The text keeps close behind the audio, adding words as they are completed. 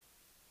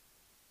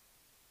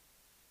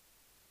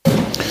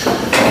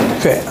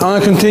Okay, I'm going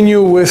to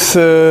continue with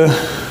Kuf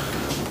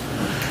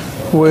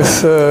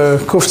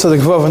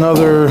Tzadik Vav,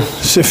 another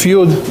Sif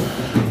Yud,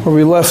 where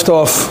we left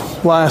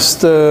off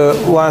last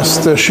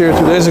shir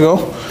 2 days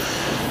ago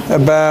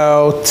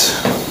about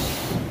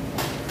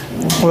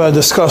where I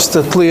discussed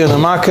the Tliya and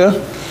Amaka.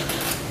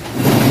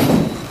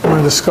 We're going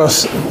to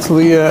discuss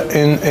Tliya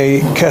in a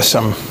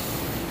Kesem.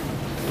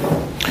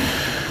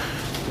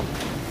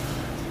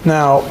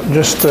 Now,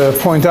 just to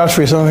point out for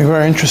you something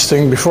very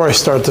interesting before I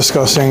start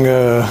discussing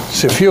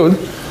Sif Yud,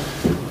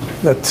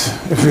 that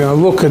if you're going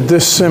to look at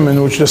this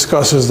Siman which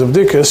discusses the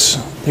B'dikas,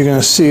 you're going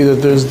to see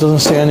that there doesn't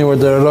say anywhere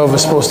that a Rav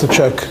is supposed to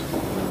check.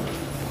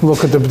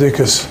 Look at the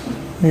B'dikas.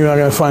 You're not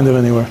going to find it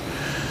anywhere.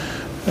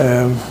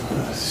 It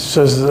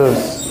says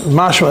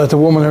mashma that the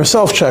woman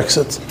herself checks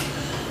it.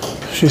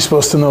 She's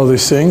supposed to know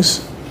these things.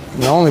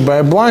 And only by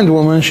a blind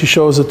woman she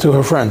shows it to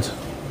her friend.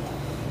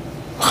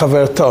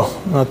 Chaverto,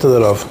 not to the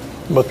Rav.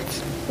 But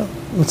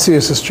let's see,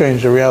 this has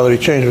changed, the reality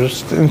changed.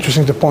 It's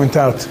interesting to point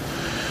out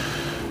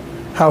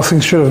how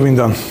things should have been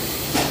done.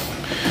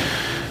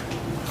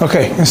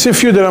 Okay, in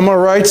Sif Yud, the Ramah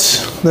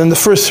writes, then the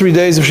first 3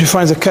 days, if she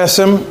finds a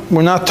kesem,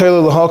 we're not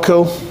Taylor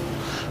l'hakel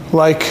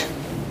like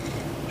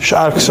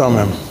Sha'ar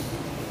Ksamim.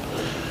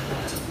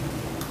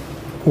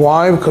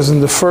 Why? Because in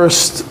the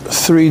first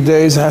 3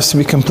 days it has to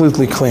be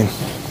completely clean.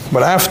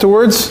 But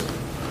afterwards,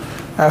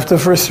 after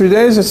the first 3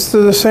 days, it's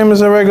the same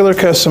as a regular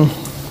kesem.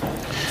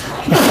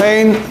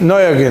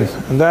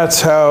 And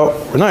that's how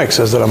Renaik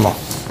says the Ramah.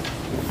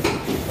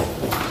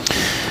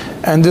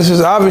 And this is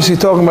obviously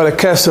talking about a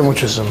kesem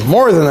which is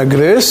more than a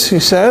gris, he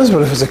says,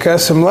 but if it's a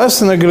kesem less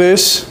than a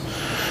gris,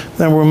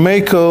 then we're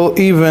mekel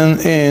even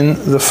in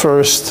the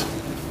first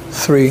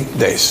 3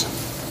 days.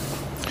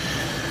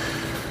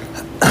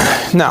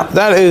 Now,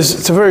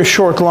 it's a very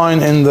short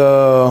line in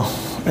the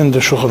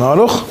Shulchan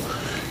Aruch.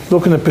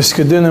 Look in the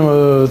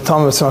Piskadinim,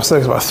 Talmud Tzemach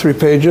Tzedek, about 3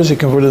 pages. He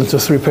converted it into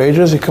 3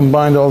 pages. He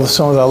combined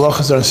some of the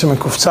halachas that are in Siman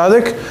Kuf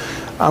Tzadik.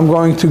 I'm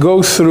going to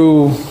go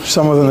through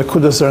some of the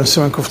nekudas that are in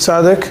Siman Kuf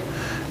Tzadik,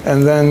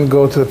 and then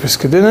go to the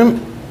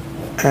Piskadinim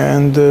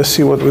and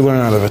see what we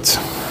learn out of it.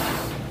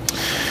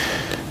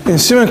 In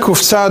Siman Kuf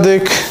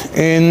Tzadik,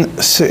 in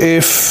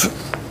Sa'if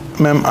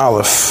Mem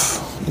Aleph,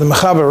 the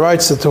Mechaber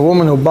writes that the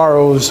woman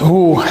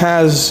who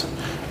has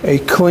a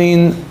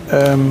clean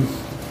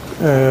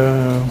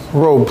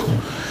robe,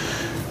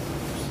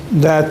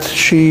 that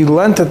she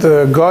lent it to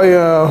a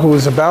Goya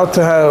who's about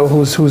to have,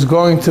 who's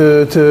going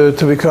to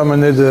become a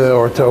Niddah,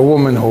 or to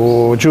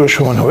a Jewish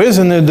woman who is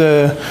a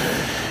Niddah,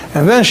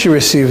 and then she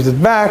received it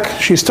back.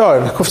 She's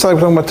tired. Kuf Tzadik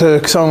talking about the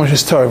Ksamim when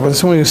she's tired, but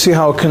it's when you see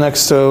how it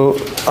connects to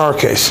our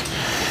case.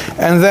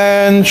 And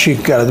then she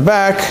got it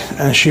back,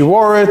 and she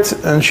wore it,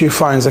 and she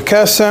finds a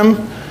kesem.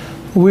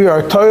 We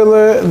are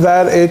toile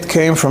that it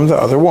came from the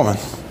other woman.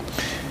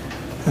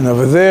 And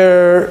over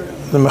there,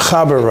 the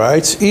Mechaber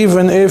writes,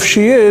 even if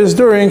she is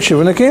during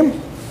Shiva Naqim.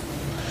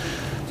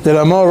 The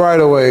Ramah right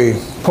away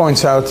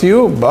points out to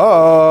you,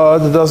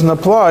 but it doesn't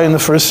apply in the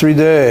first 3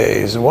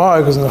 days. Why?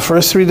 Because in the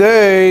first 3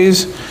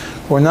 days,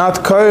 we're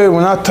not toile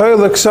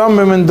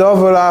ksamim and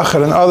davar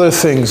acher and other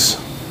things.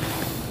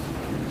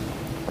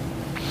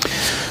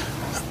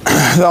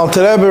 The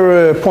Alter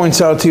Rebbe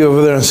points out to you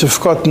over there in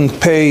Sifkot and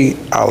Pei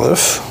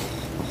Aleph,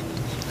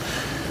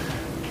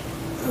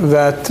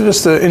 that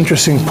just an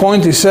interesting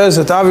point. He says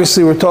that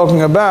obviously we're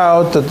talking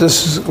about that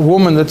this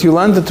woman that you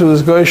lent it to,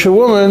 this Goyish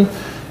woman,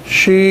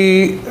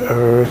 she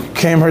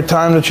came her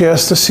time that she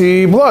has to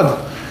see blood.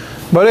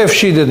 But if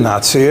she did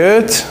not see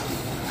it,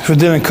 if it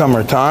didn't come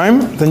her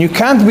time, then you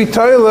can't be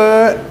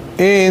toile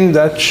in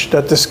that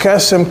this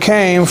kesem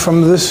came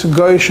from this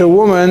Goyish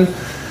woman,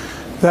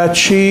 that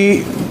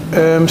she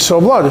saw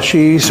blood,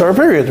 she saw a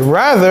period.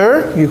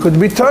 Rather, you could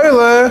be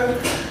toile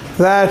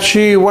that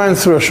she went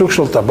through a shuk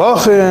shel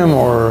tabachim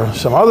or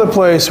some other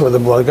place where the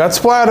blood got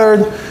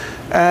splattered,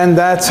 and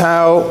that's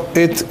how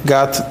it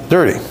got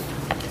dirty.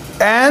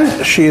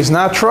 And she is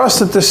not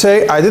trusted to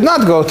say, I did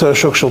not go to a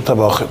shuk shel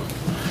tabachim,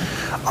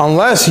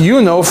 unless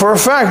you know for a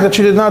fact that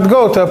she did not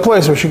go to a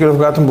place where she could have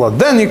gotten blood.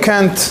 Then you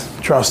can't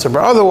trust her.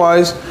 But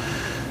otherwise,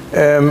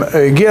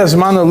 Giaz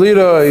Manu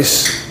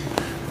Lirois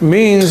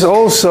means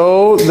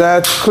also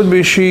that could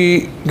be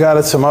she got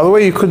it some other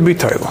way. You could be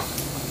toile.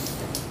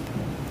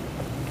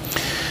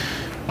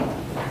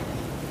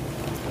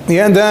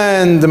 And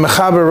then the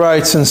Mechaber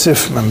writes in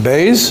Sif Mem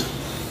Beis,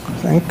 I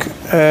think,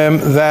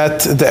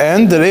 that at the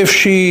end, that if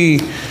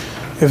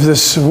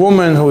this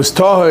woman who is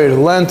Tahir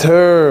lent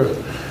her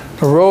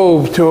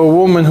robe to a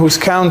woman who's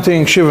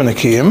counting Shiva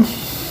Naqiyim,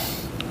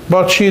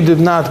 but she did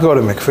not go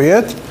to mikveh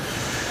yet,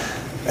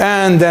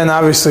 and then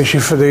obviously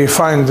they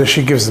find that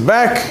she gives it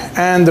back,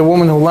 and the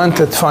woman who lent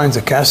it finds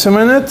a kesem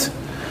in it,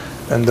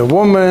 and the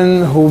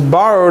woman who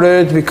borrowed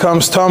it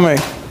becomes Tameh.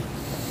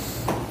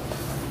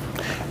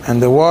 And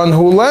the one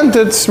who lent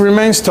it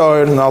remains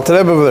tired. And Alter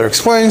Rebbe over there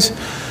explains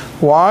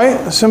why.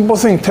 A simple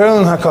thing. If you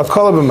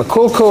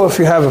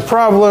have a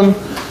problem,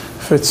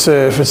 if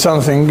it's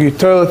something, you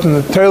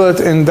toilet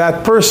in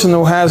that person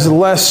who has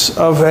less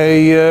of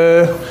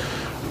a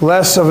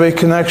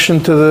connection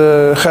to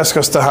the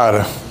Cheskas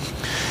Tahara.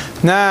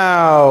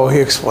 Now he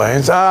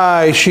explains,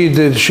 she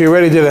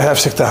already did a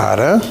hefsek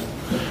tahara.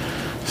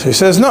 So he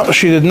says, no,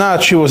 she did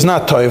not. She was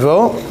not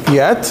toivel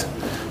yet.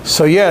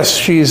 So yes,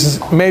 she's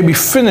maybe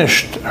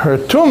finished her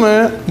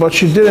tumah, but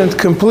she didn't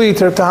complete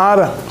her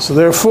tahara. So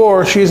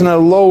therefore, she's in a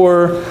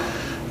lower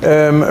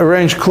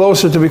range,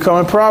 closer to become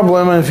a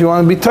problem. And if you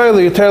want to be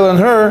toivel, you toivel on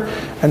her.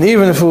 And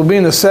even if it will be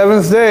in the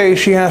 7th day,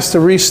 she has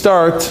to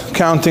restart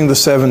counting the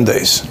 7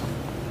 days.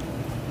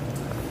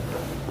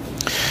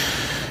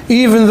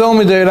 Even though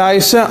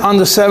midiraisa on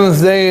the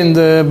 7th day, in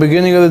the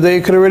beginning of the day,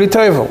 you could already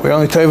toivel. We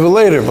only toivel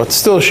later, but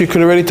still she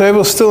could already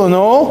toivel. Still in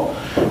all,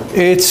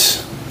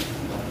 it's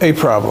a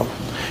problem.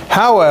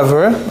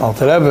 However,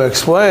 Alter Rebbe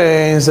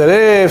explains that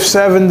if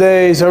 7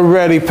 days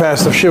already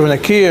passed of Shiva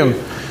Naqiyim,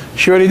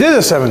 she already did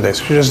the 7 days.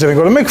 She just didn't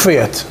go to mikveh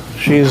yet.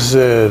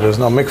 There's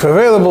no mikveh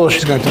available.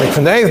 She's going to mikveh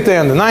on the 8th day,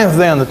 on the 9th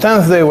day, on the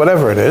 10th day,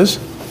 whatever it is.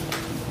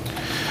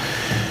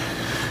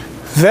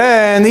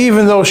 Then,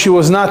 even though she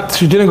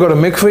didn't go to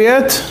mikveh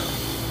yet,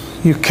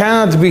 you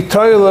cannot be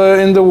toiler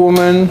in the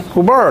woman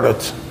who borrowed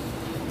it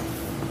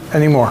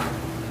anymore.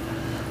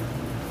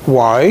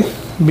 Why?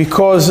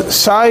 Because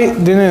Sai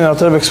Dinei,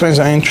 Alter Rebbe explains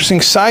something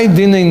interesting. Sai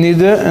Dinei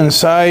Nida and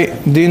Sai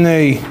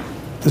Dinei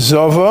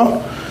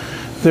Zova,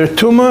 their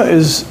tumah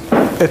is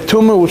a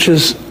tumah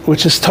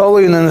which is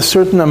totally in a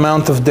certain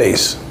amount of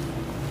days.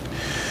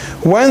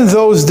 When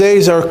those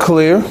days are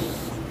clear,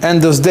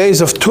 and those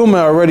days of tumah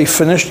are already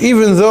finished,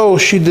 even though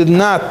she did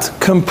not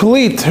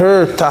complete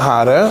her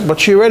tahara, but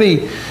she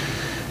already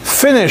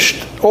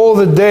finished all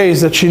the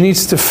days that she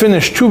needs to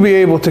finish to be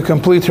able to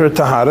complete her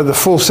tahara, the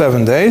full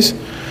 7 days.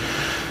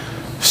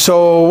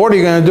 So what are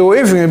you going to do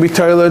if you're going to be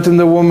toilet in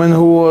the woman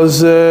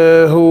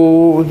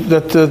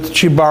that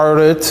she borrowed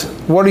it?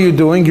 What are you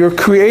doing? You're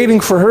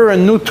creating for her a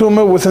new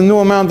tumah with a new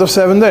amount of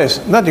 7 days.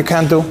 That you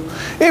can't do.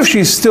 If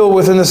she's still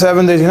within the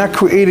 7 days, you're not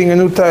creating a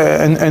new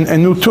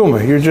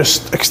tumah. You're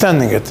just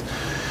extending it.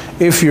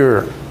 If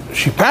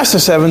she passed the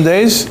 7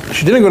 days,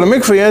 she didn't go to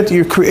mikveh yet,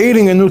 you're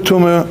creating a new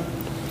tumah.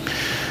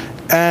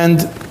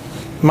 And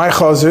my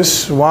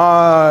chazis,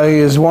 why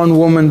is one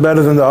woman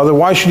better than the other?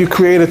 Why should you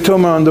create a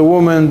tumah on the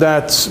woman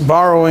that's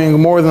borrowing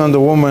more than on the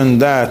woman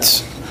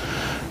that's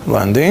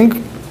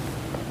lending?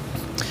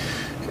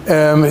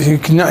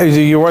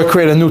 You want to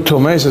create a new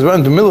tumah. He says, well,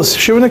 in the middle of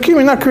Shiva Naqiyim,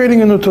 you're not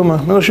creating a new tumah.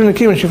 In the middle of Shiva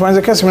Naqiyim, when she finds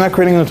a kesem, you're not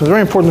creating a new tumah. It's a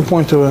very important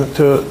point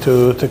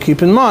to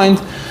keep in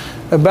mind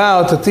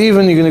about that.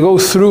 Even you're going to go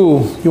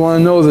through, you want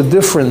to know the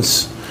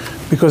difference,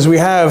 because we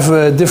have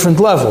different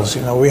levels.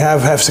 We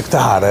have hefsek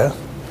tahara.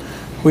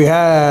 We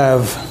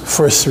have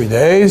first 3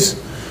 days.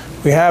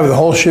 We have the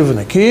whole Shiva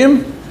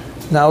Naqiyim.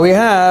 Now we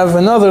have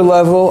another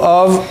level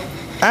of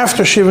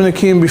after Shiva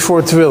Naqiyim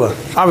before Tevilah.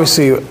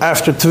 Obviously,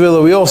 after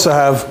Tevilah, we also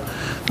have,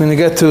 when you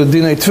get to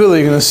Dinei Tevilah,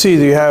 you're going to see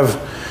that you have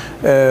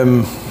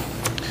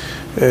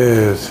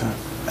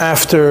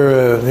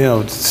after,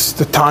 it's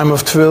the time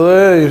of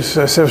Tevilah,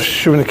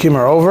 Shiva Naqiyim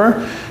are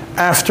over.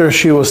 After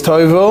she was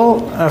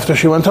toivel, after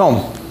she went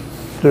home.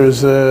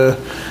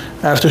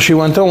 After she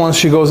went home, once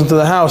she goes into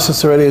the house,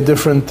 it's already a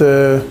different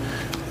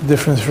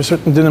for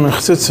certain dinim and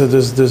chtzitza.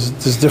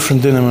 There's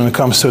different dinim when it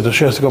comes to it.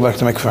 She has to go back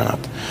to mikveh or not.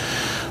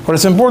 But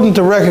it's important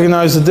to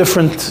recognize the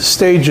different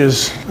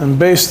stages, and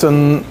based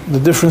on the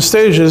different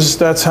stages,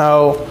 that's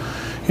how,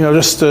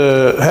 just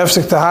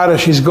hefsek tahara,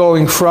 she's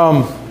going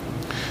from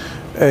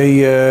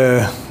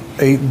a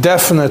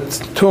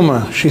definite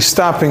tumah, she's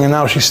stopping, and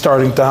now she's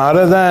starting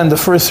tahara. Then the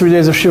first 3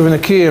 days of Shiva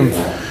Naqiyim,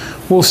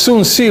 we'll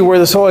soon see where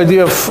this whole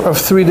idea of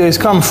 3 days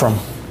come from.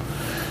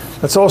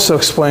 That's also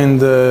explained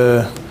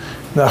the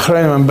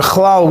Achreinim and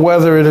Bechlal,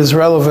 whether it is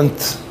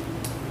relevant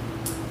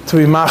to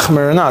be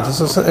machmer or not.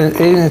 It's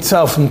in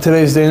itself, in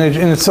today's day and age,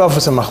 in itself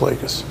it's a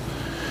machlekes,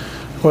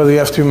 whether you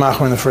have to be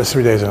machmer in the first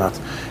 3 days or not.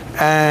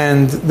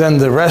 And then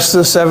the rest of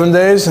the 7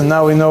 days, and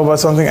now we know about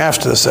something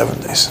after the 7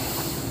 days.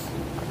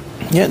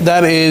 Yeah,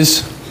 that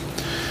is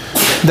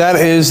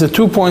the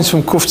 2 points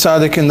from Kuf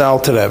Tzadik in the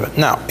Alter Rebbe.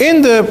 Now,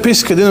 in the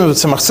Piskei Dinim of the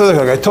Tzemach Tzedek,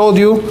 like I told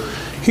you,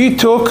 he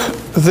took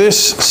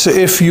this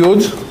Seif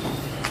Yud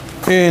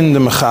in the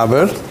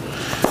Mechaber,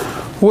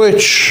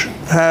 which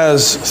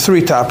has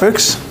 3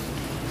 topics.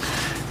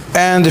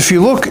 And if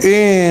you look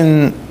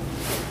in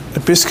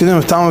the Piskei Dinim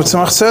of Talmud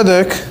Tzemach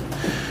Tzedek,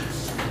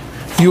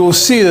 you will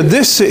see that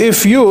this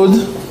Seif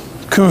Yud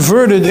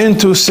converted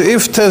into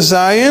Seif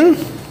Tezayin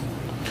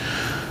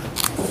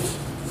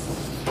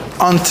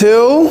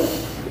until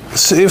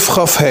Seif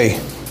Chaf Hei,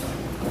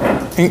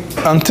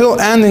 until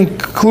and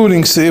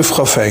including Seif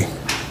Chaf Hei.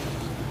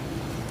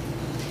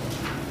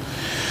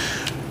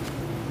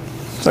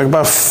 It's like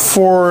about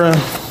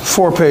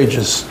four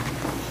pages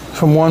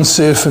from one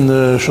Seif in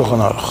the Shulchan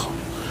Aruch,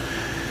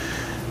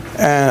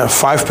 and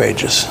 5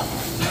 pages.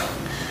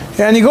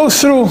 And he goes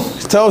through,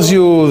 tells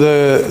you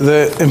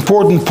the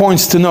important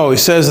points to know. He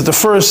says that the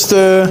first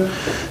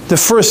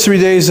 3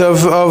 days of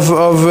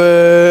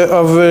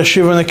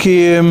Shiva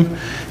Naqiyim,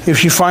 if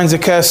she finds a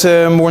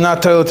kesem, we're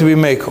not told to be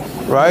mekel,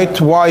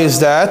 right? Why is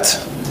that?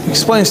 He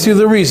explains to you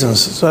the reasons.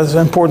 So that's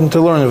important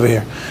to learn over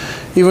here.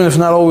 Even if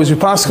not always we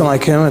paskin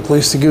like him, at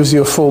least it gives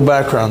you a full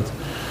background.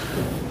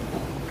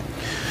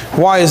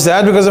 Why is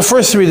that? Because the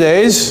first 3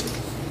 days,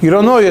 you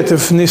don't know yet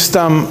if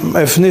nistam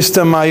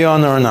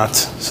mayon or not.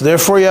 So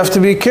therefore you have to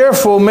be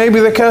careful. Maybe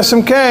the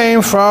kesem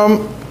came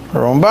from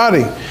her own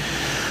body.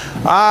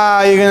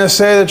 You're going to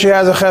say that she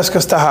has a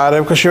cheskas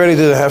tahara because she already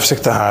did a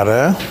hefsek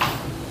tahara.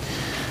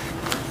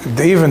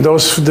 Even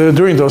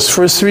during those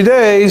first 3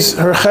 days,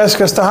 her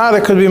cheskas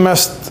tahara could be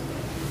messed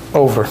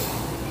over.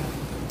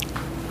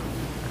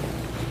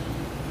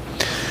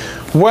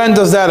 When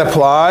does that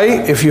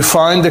apply? If you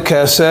find the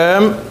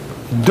kesem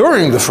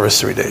during the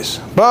first 3 days.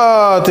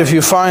 But if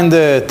you find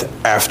it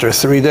after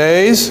 3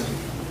 days,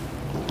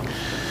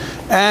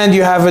 and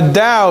you have a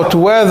doubt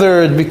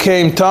whether it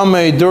became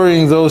tamei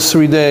during those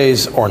 3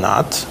 days or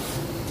not,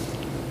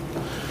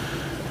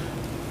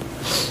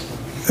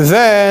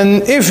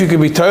 then if you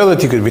could be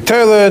toliet, you could be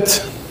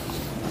toliet,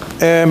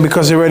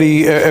 because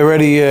already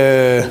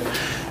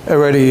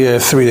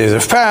 3 days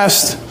have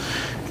passed.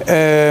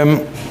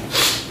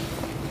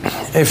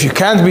 If you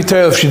can't be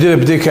toliet, if she did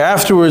a b'dika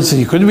afterwards, then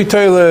you could be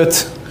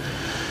toliet.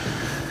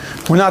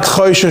 We're not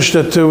choishish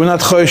to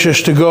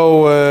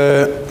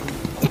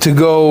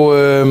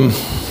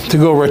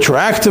go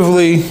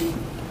retroactively.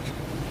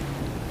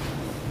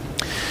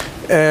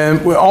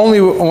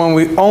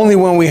 Only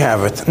when we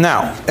have it.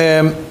 Now,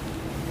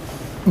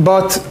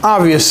 but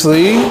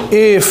obviously,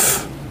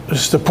 if,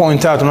 just to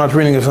point out, I'm not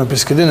reading it from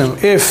Piskadinim,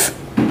 if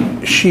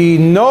she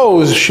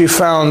knows she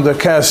found the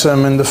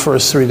kesem in the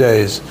first 3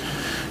 days,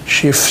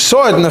 she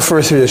saw it in the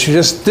first 3 days, she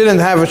just didn't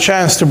have a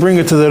chance to bring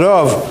it to the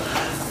Rav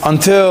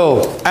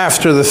until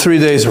after the 3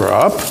 days were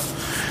up,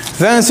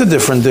 then it's a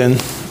different din.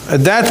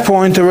 At that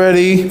point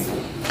already,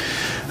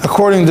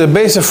 according to the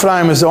base of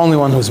Ephraim is the only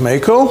one who's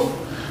mekel,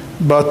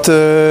 but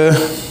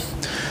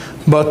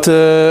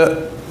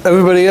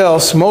everybody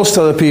else, most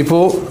other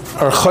people,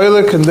 are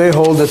chaylik, and they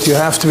hold that you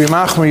have to be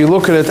machmer. You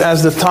look at it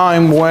as the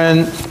time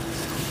when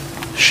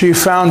she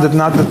found it,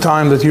 not the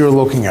time that you're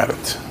looking at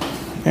it.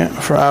 Yeah,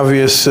 for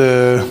obvious,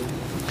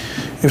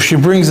 if she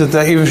brings it,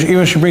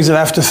 even if she brings it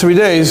after 3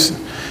 days,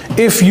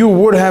 if you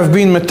would have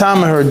been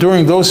metame her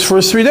during those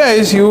first 3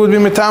 days, you would be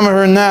metame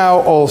her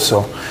now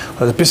also.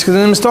 What the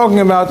Piskadinim is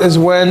talking about is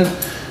when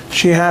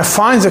she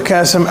finds a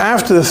kesem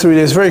after the 3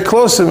 days, very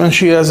close to it, and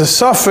she has a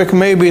suffix,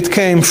 maybe it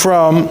came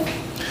from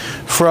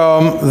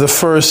the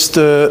first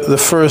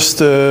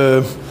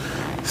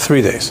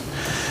 3 days.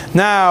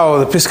 Now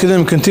the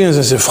Piskadinim continues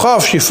as if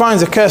she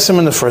finds a kesem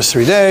in the first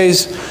 3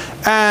 days,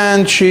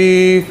 and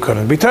she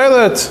couldn't be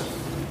toliet,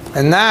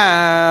 and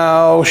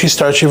now she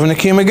starts shiva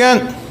nekiyim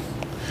again.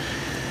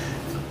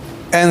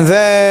 And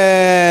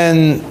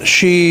then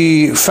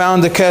she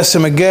found the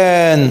kesem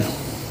again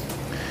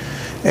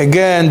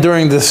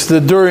during the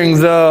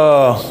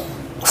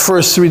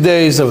first 3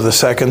 days of the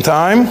second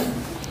time.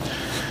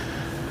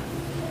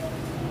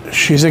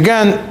 She's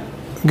again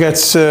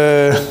has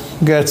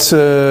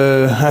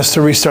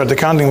to restart the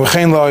counting.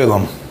 V'chein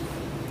la'olam.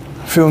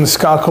 Feeling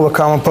niskalkol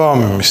kama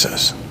pa'amim, he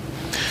says.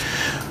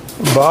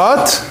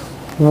 But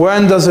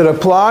when does it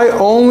apply?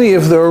 Only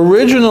if the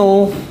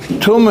original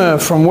tumah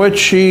from which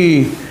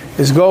she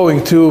is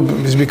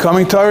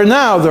becoming Torah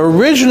now, the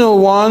original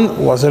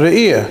one was a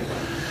re'iyah.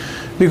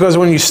 Because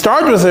when you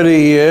start with a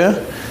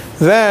re'iyah,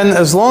 then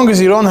as long as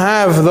you don't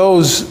have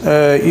those,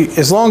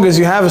 as long as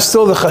you have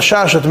still the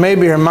chashash that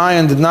maybe her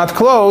mayan did not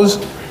close,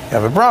 you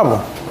have a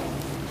problem.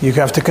 You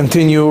have to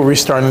continue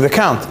restarting the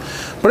count.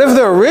 But if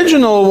the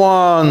original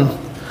one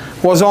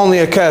was only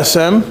a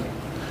kesem,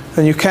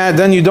 then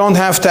you don't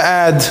have to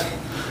add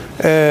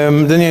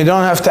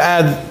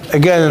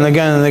again and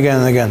again and again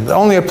and again. It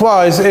only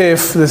applies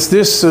if this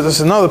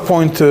is another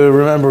point to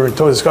remember. We're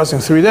discussing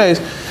 3 days.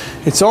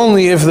 It's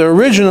only if the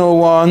original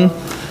one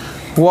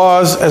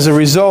was as a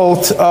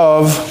result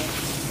of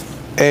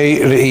a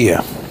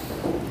re'iyah.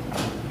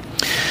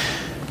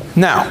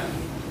 Now,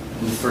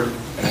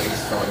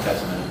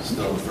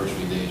 still the first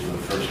 3 days for the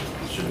first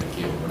shivah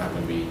nekiyim, we're not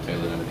going to be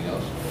tailored anything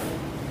else.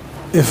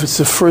 If it's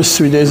the first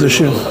 3 days of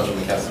shivah,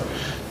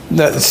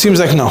 that seems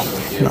like no.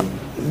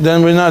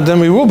 Then we're not. Then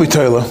we will be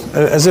tailored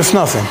as if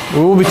nothing.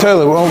 We will be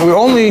tailored.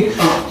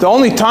 The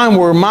only time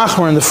we're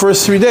machmer in the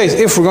first 3 days,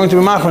 if we're going to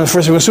be machmer in the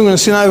first, we're soon going to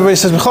see now everybody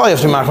says Michal, you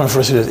have to be machmer in the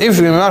first 3 days. If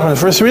you're going to be machmer in the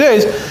first 3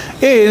 days,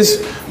 is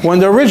when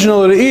the original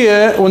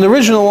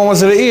one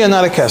was a re'iyah,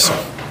 not a kesem.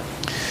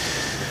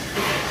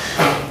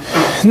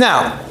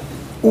 Now,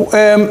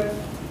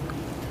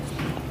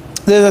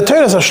 there's a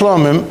Teiras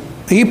HaShlomim.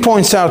 He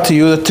points out to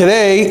you that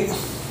today,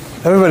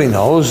 everybody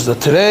knows that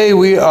today a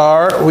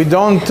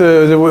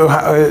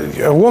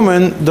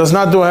woman does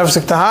not do a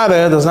hefsek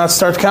tahara, does not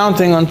start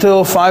counting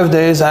until 5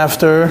 days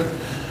after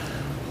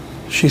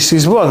she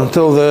sees blood,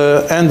 until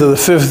the end of the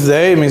 5th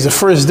day. It means the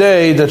first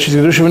day that she's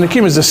going to do shiva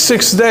nekiyim is the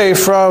 6th day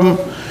from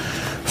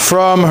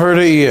her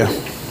re'iyah.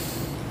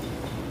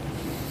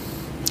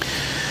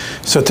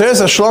 So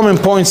Teiras HaShlomim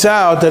points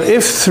out that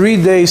if 3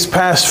 days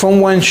passed from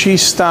when she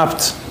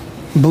stopped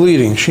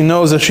bleeding, she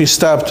knows that she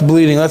stopped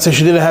bleeding. Let's say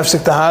she did a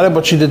hefsek tahara,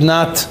 but she did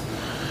not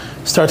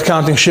start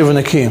counting shiva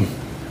nekiyim.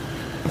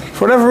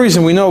 For whatever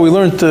reason, we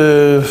learned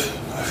a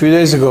few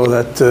days ago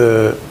that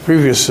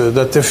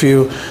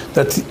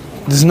that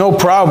there's no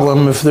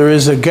problem if there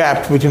is a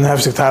gap between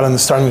having Siktahara and the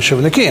starting of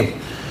Shiva Naqiyim.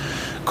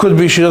 Could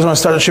be she doesn't want to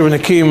start a Shiva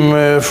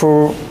Naqiyim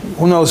for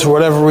who knows, for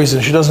whatever reason.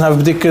 She doesn't have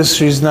b'dikas,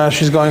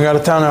 she's going out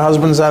of town, her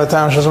husband's out of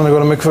town, she doesn't want to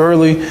go to mikveh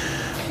early,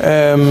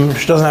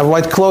 she doesn't have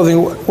white clothing.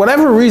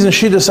 Whatever reason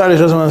she decided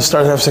she doesn't want to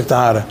start to have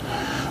Siktahara.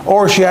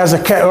 Or she has a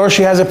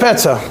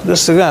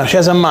petza, she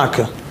has a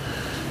makkah.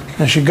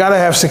 And she got to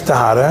have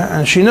Siktahara,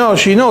 and she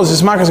knows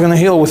this makkah is going to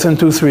heal within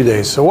 2-3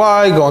 days. So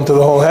why go into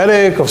the whole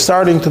headache of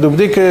starting to do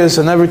b'dikas,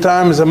 and every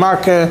time is a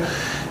makkah,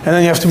 and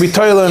then you have to be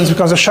toilet, and it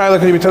becomes a shaila,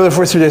 can you be toilet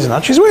for 3 days or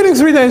not? She's waiting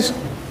 3 days.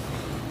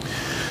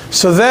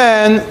 So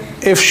then,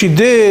 if she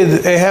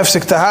did a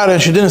hefsek tahara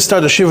and she didn't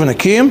start the Shiva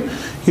Naqiyim,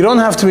 you don't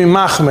have to be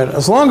machmer.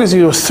 As long as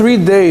it was 3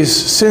 days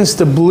since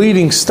the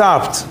bleeding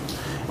stopped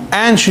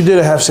and she did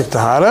a hefsek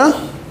tahara,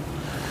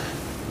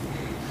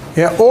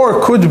 yeah, or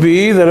it could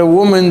be that a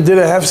woman did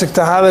a hefsek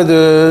tahara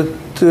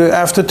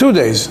after 2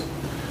 days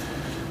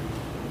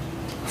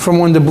from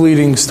when the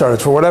bleeding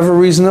started, for whatever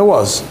reason it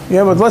was.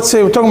 Yeah, but let's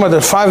say we're talking about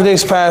that 5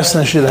 days passed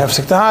and she did a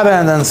hefsek tahara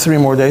and then 3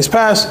 more days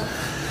passed.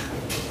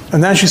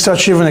 And then she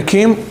starts Shiva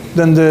Naqiyim,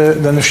 then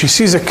if she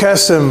sees a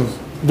kesem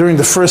during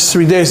the first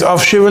 3 days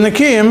of Shiva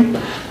Naqiyim,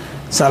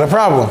 it's not a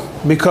problem.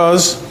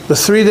 Because the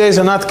 3 days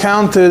are not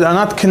counted, are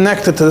not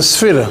connected to the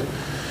Sfira.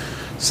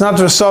 It's not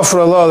the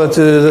V'sofra Allah,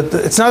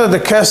 it's not that the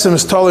kesem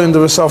is totally in the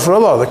V'sofra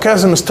Allah. The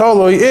kesem is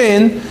totally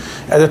in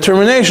a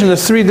determination that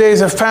 3 days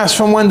have passed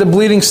from when the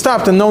bleeding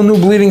stopped and no new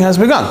bleeding has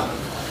begun.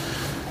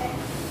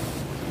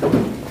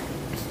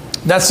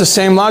 That's the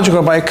same logic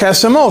by a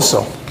kesem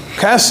also.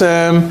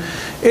 Kesem,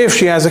 if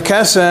she has a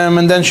kesem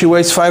and then she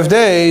waits 5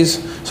 days,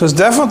 so it's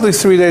definitely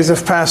 3 days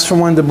have passed from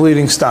when the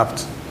bleeding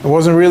stopped. It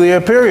wasn't really a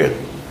period.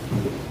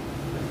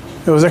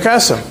 It was a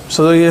kesem.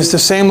 So it's the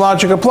same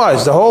logic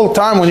applies. The whole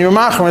time when you're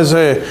machmer,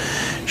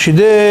 she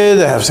did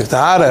a hefsek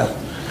tahara.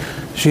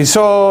 She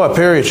saw a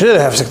period, she did a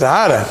hefsek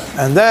tahara.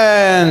 And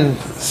then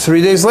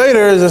 3 days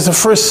later, that's the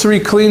first 3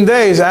 clean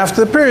days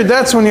after the period.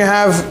 That's when you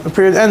have a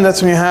period end,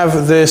 that's when you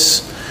have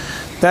this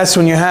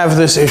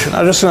issue.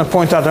 I'm just going to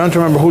point out, I don't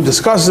remember who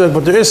discusses it,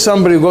 but there is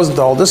somebody who goes into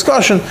the whole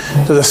discussion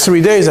that the 3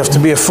 days have to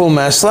be a full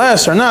mass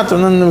last or not,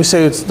 and then we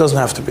say it doesn't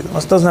have to be.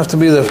 It doesn't have to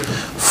be the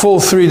full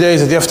 3 days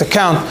that you have to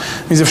count.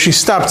 It means if she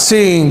stopped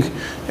seeing,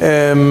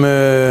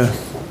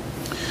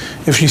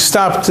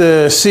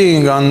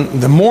 on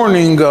the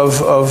morning of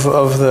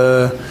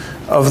the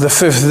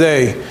 5th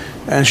day,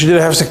 and she did a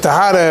hefsek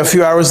tahara a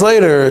few hours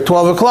later,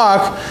 12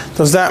 o'clock,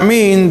 does that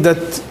mean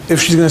that if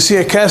she's going to see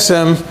a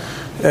kesem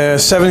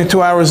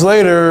 72 hours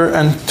later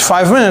and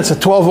 5 minutes at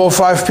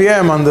 12:05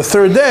 p.m. on the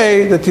 3rd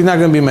day, that you're not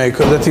going to be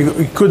makel, that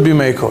you could be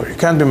makel, you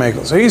can't be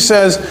makel. So he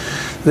says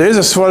there is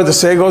a svara to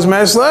say it goes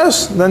mass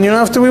less, then you don't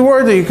have to be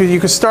worried. You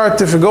could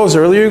start, if it goes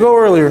earlier, you go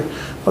earlier.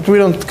 But we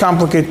don't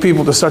complicate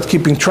people to start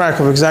keeping track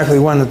of exactly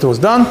when it was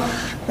done.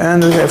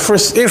 And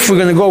first, if we're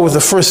going to go with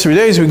the first 3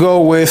 days, we go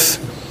with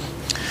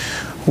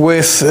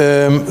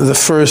the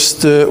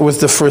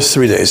first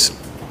 3 days.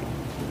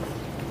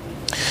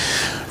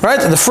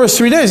 Right? In the first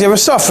 3 days, you have a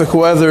suffix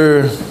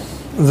whether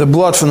the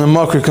blood from the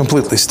makri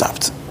completely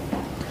stopped.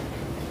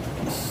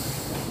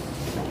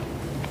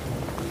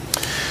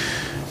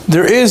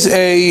 There is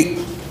a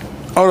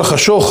Aruch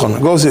HaShulchan,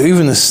 it goes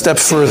even a step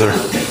further.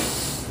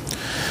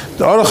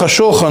 The Aruch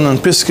HaShulchan on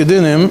Piskei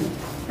Dinim,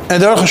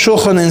 and the Aruch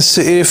HaShulchan in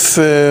Sa'if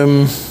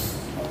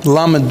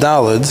Lamed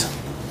Daled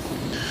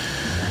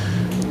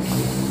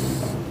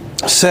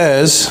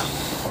says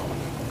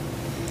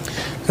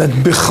that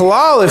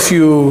Bichlal,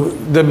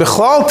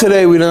 Bichlal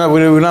today we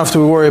don't have to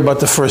worry about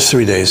the first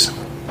 3 days.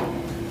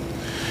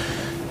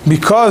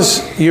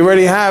 Because you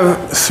already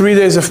have 3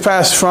 days have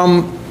passed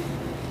from,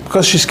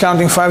 because she's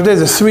counting 5 days,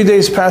 the 3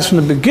 days passed from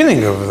the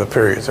beginning of the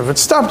period. If it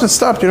stopped, it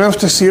stopped. You don't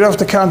have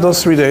to count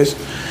those 3 days.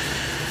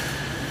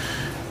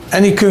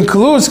 And he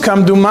concludes,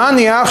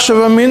 Kamdumani achshav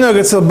aminog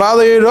etzel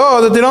balei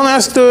yiro, that they don't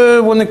ask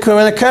when a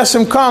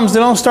kesem comes, they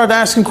don't start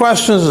asking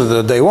questions.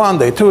 Day 1,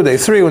 day 2, day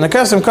 3. When the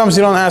kesem comes,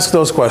 they don't ask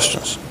those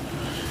questions.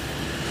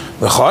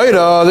 The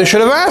chayra, they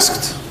should have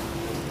asked.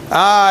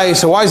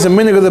 So why is the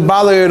minig of the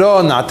balei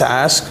yiro not to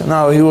ask?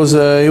 No, he was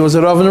a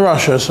rav in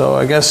Russia, so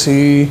I guess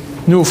he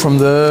knew from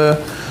the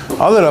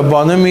other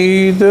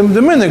rabbanim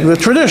the minig, the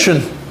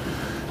tradition,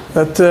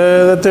 that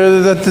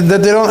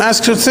they don't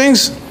ask such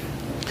things.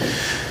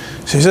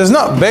 So he says,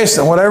 no, based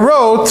on what I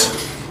wrote,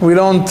 we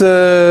don't,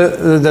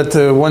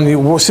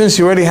 since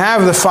you already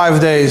have the 5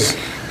 days,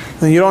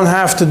 then you don't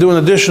have to do an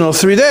additional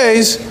 3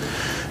 days,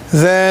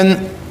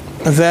 then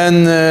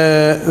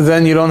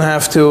you don't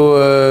have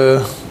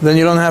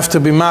to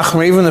be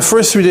machmer. Even the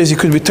first 3 days you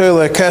could be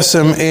toilet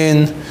kesem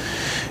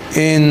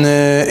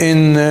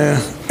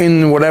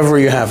in whatever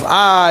you have.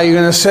 You're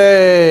going to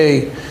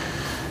say,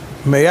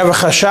 may you have a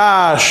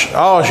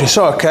chashash, she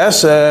saw a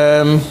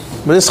kesem.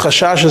 But this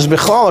chashash is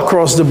bichlal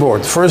across the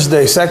board. First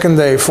day, second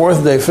day,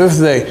 4th day, 5th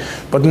day.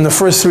 But in the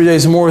first 3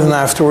 days more than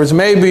afterwards.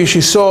 Maybe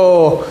she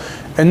saw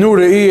a new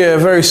re'iyah, a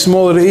very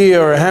small re'iyah,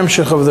 or a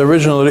hemshech of the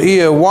original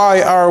re'iyah,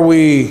 why are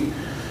we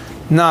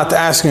not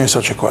asking her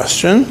such a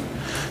question?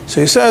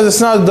 So he says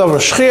it's not a davar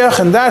shchiach,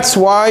 and that's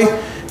why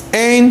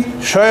ein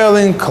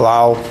shoyalin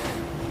klal.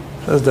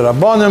 Says the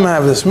Rabbanim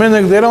have this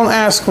minhag, they don't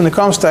ask when it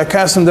comes to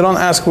akasim, they don't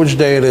ask which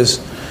day it is.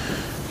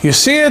 You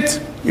see it,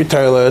 you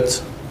tell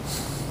it.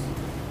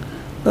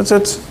 That's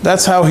it.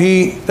 That's how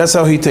he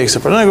takes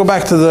it. But I'm going to go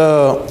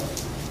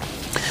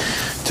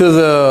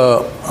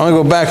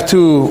back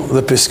to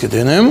the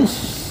Piskedinim.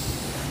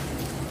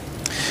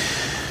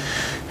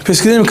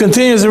 Piskedinim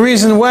continues, the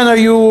reason when are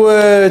you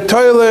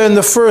toilet in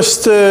the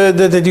first,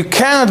 that you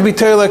cannot be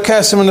toilet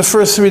kasim in the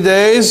first 3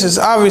 days is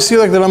obviously,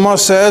 like the Rama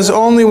says,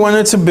 only when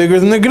it's bigger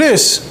than the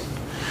gris.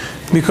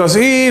 Because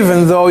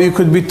even though you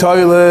could be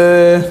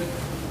toilet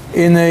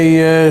in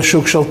a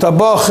shuk shel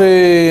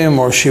tabachim,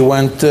 or she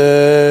went,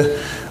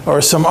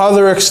 or some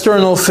other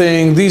external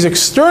thing, these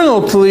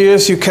external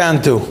tliyas you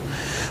can't do.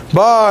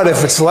 But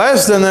if it's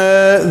less than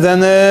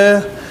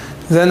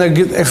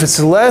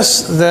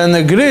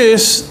a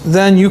gris,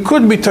 then you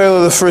could be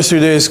toilet the first 3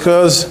 days,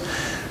 because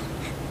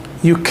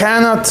you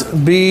cannot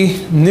be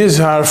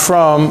nizhar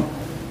from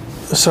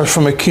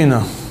a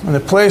kina. In a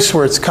place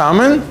where it's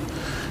common,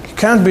 you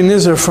can't be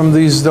nizhar from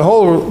these. The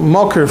whole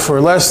mocker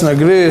for less than a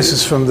gris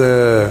is from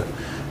the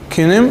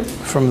kinim,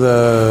 from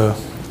the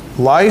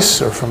lice,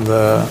 or from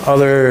the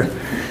other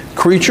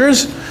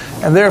creatures.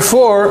 And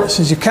therefore,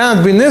 since you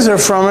cannot be nizar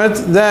from it,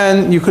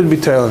 then you could be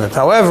tailing it.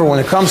 However, when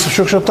it comes to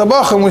shuk shel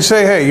tabachim, we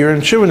say, hey, you're in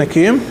shiva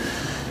naqiyim,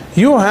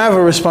 you have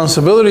a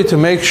responsibility to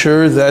make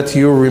sure that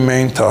you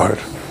remain tahor.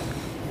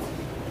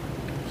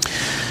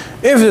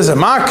 If there's a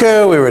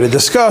makkah, we already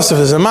discussed, if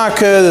there's a makkah,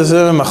 there's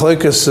a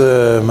machlekes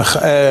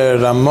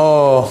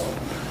Ramo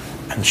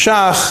and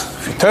Shach.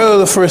 If you tail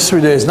the first 3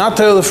 days, not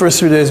tail the first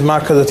 3 days,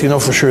 makkah that you know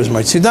for sure is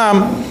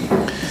maitzidam.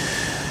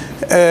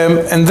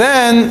 And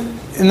then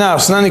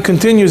he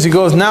continues, he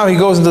goes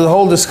into the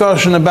whole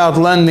discussion about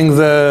lending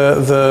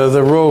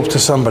the robe to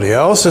somebody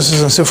else. This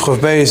is in Sifchav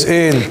Beis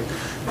in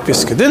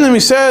Piskedinim. He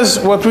says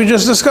what we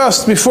just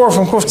discussed before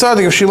from Kuf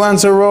Tzadik, if she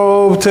lends a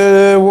robe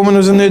to a woman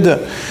who's a nida.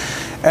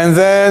 And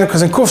then,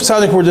 because in Kuf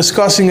Tzadik we're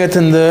discussing it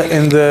in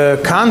the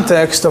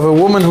context of a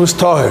woman who's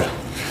tahir.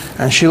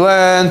 And she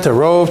lent a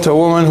robe to a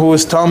woman who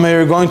is tameh,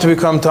 or going to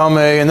become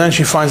tameh, and then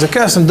she finds a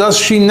kesem. Does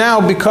she now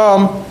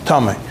become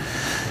tameh?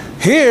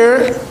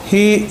 Here,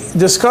 he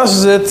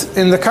discusses it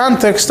in the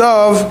context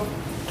of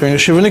during the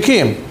Shiva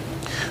Naqiyim.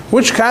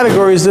 Which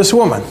category is this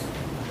woman?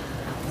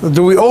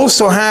 Do we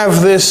also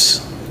have this,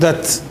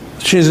 that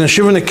she's in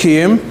Shiva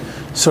Naqiyim,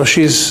 so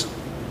she's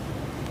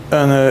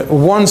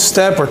one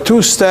step or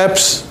 2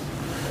 steps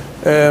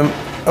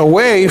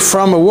away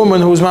from a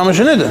woman who's mamash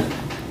nida?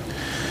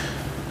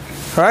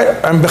 Right?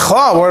 And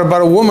Bechlal, what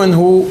about a woman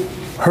who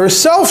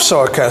herself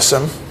saw a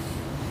kesem,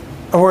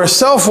 or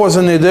herself was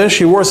a nida,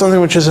 she wore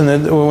something which is a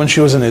nida when she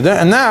was a nida,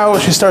 and now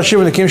she starts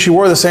shiva naqiyim, she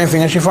wore the same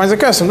thing and she finds a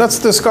kesem. That's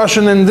the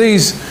discussion in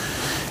these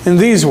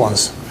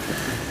ones.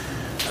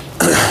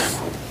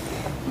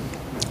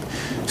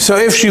 So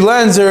if she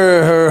lends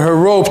her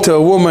robe to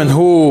a woman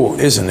who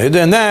is a nida,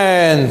 and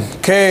then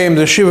came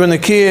the shiva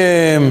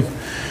naqiyim,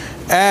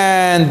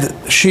 and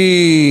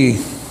she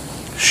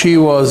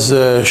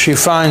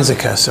finds a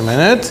kesem in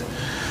it,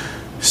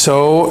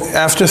 so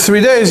after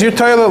 3 days you're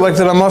toilet, like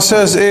the Rama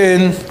says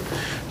in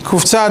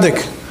Kuf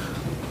Tzadik.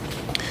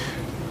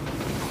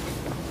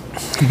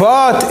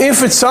 But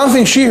if it's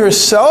something she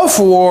herself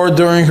wore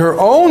during her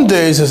own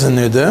days as a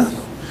nida,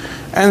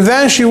 and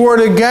then she wore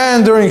it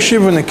again during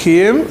Shiva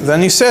Naqiyim,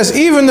 then he says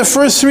even the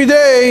first 3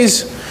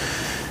 days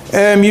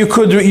you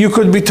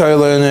could be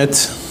toilet in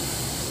it,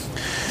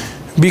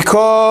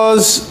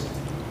 because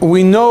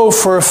we know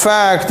for a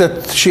fact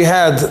that she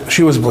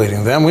was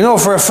bleeding then. We know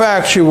for a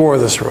fact she wore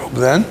this robe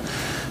then.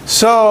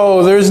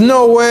 So there's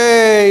no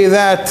way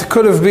that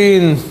could have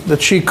been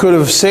that she could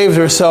have saved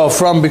herself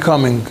from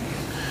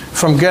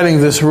getting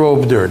this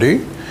robe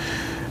dirty.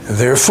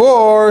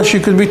 Therefore, she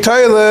could be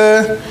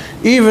toilet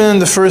even in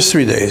the first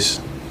 3 days.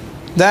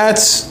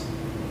 That's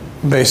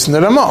based on the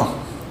Rama.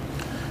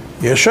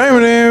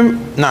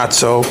 Yeshayimrim, not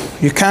so.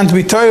 You can't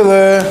be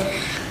toilet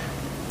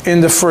in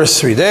the first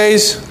 3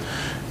 days,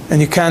 and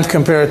you can't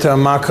compare it to a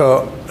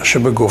makkah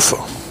shebegufo.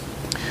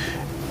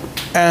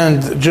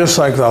 And just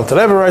like the Alter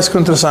Rebbe writes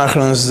Kuntres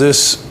Achrons,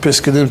 this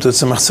Piskedinim to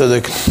Tzemach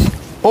Tzedek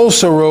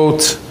also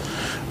wrote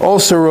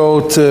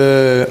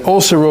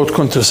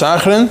Kuntres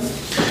Achron.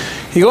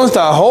 He goes to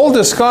a whole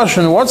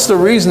discussion. What's the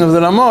reason of the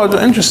Rama?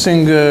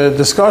 Interesting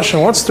discussion.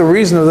 What's the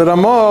reason of the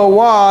Rama?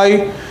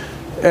 Why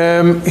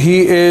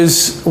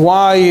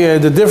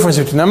the difference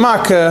between a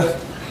makkah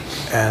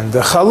and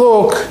the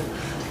chaluk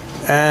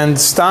and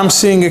stam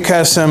seeing a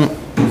kesem?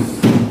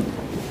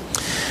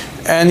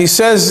 And he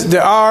says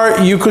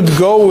you could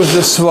go with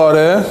the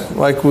svara,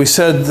 like we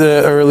said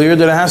earlier,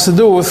 that it has to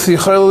do with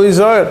Yichel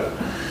Lizar.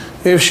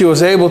 If she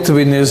was able to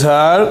be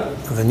nizhar,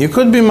 then you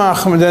could be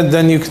machmer,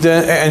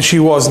 and she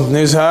wasn't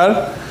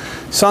nizhar.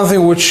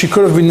 Something which she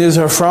could have been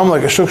nizhar from,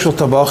 like a shuk shel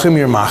tabachim,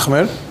 you're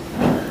machmer.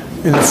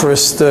 in the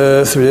first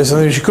 3 days.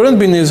 Something she couldn't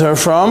be nizar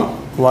from,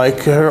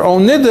 like her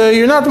own nida,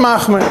 you're not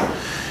machmer.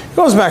 He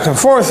goes back and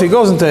forth. He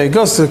goes to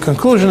the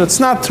conclusion it's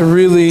not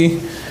really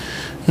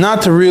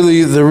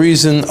the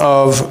reason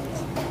of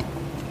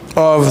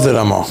the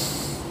Ramah.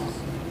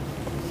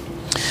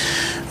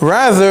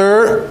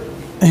 Rather,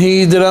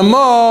 the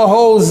Ramah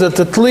holds that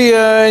the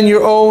tliya in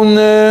your own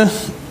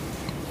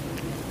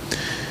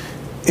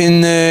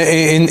in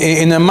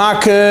a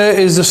makkah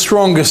is the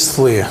strongest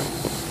tliya,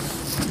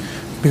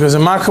 because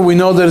in makkah we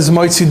know that it's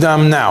moitzi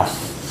dam now.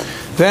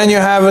 Then you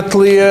have a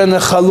tliya and a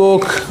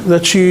chaluk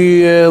that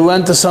she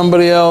lent to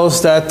somebody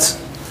else, that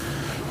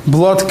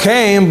blood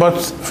came,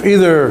 but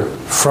either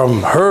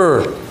from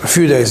her a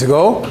few days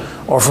ago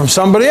or from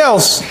somebody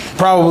else,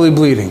 probably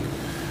bleeding.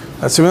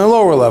 That's even the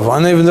lower level.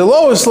 And even the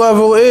lowest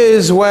level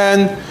is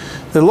when of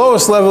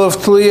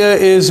tliya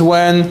is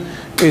when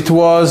it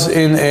was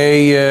in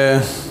a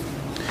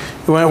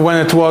when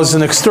it was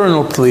an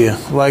external tliya,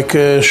 like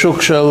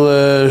shuk shel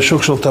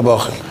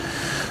tabachim.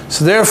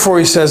 So therefore,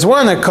 he says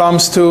when it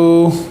comes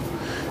to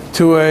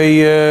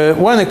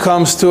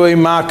a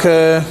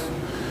makkah,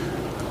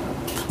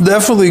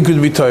 definitely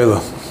could be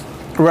toila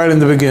right in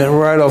the beginning,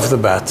 right off the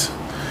bat.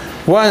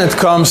 When it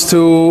comes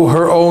to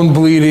her own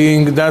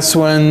bleeding, that's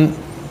when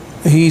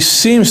he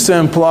seems to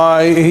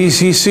imply, he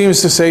seems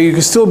to say you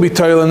can still be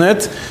toila in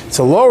it. It's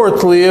a lower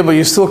tliya, but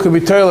you still could be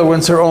toila when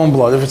it's her own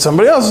blood. If it's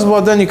somebody else's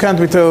blood, then you can't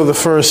be toila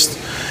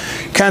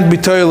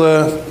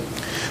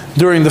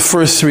during the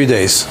first 3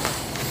 days.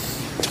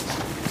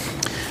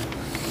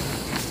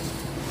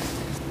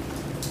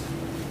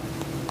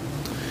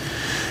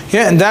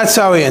 Yeah, and that's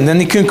how he ends. Then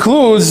he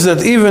concludes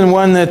that even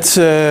when it's,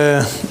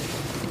 and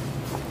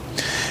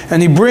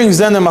he brings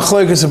then the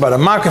machlokes about a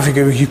makkah.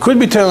 You could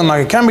be telling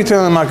makkah, can be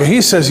telling makkah.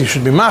 He says you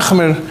should be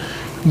machmer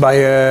by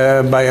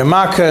a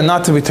makkah,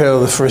 not to be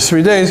telling the first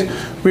 3 days.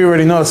 We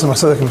already know that the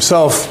Masadik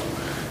himself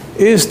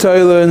is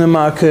telling in the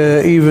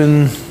makkah,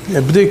 even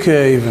a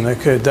bdika, even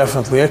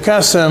definitely a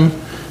kasem.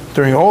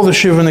 During all the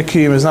shiva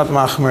Naqiyim is not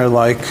machmer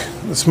like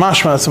it's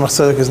mashma. The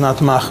Masadik is not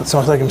machmer. The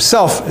Masadik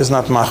himself is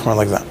not machmer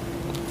like that.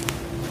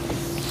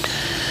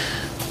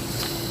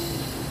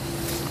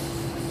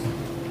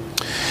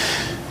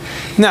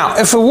 Now,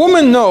 if a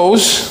woman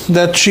knows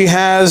that she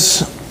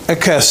has a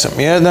kesem,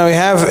 now we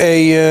have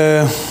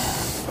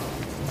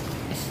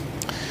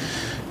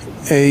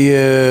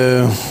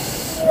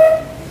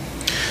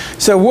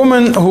so a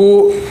woman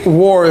who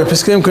wore, the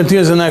Pesachim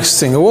continues the next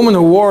thing, a woman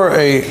who wore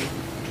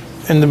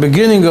in the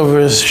beginning of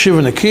her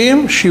Shiva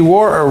Naqiyim, she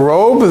wore a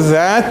robe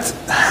that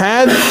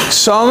had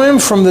ksamim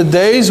from the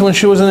days when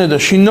she was in Nida.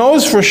 She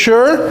knows for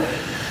sure it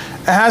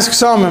has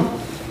ksamim.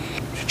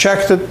 She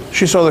checked it,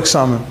 she saw the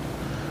ksamim.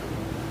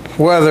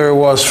 Whether it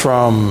was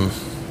from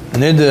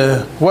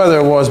Nida, whether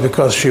it was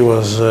because she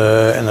was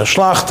in a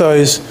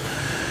shlachtais.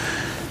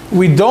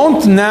 We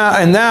don't now,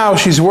 and now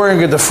she's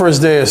wearing it the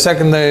first day,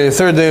 second day,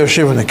 third day of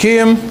Shiva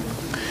Naqiyim,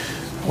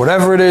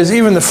 whatever it is,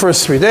 even the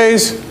first 3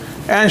 days,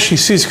 and she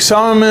sees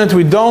ksamim in it.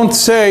 We don't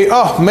say,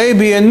 oh,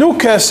 maybe a new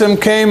kesem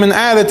came and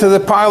added to the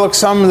pile of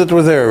ksamim that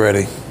were there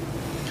already.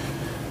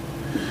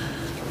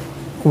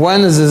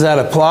 When does that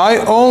apply?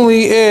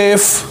 Only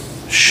if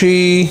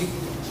she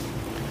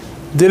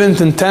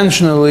didn't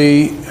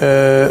intentionally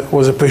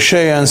was a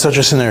pesheya in such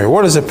a scenario.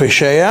 What is a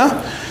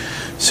pesheya?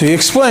 So he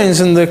explains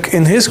in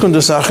his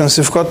kundusach and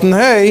sifkot and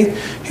hey,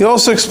 he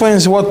also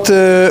explains what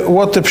the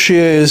pesheya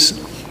is.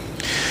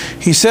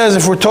 He says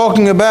if we're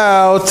talking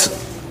about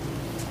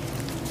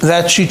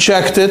that she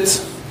checked it,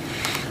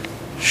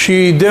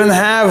 she didn't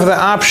have the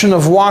option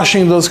of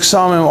washing those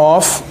ksamim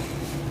off,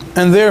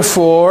 and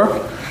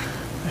therefore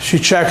she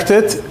checked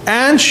it,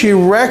 and she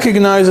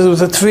recognizes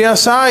with a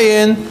tviyas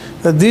ayin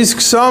that these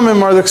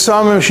ksamim are the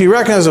ksamim. She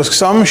recognizes those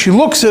ksamim. She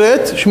looks at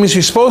it. She means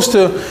she's supposed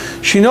to.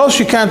 She knows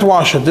she can't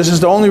wash it. This is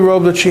the only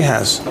robe that she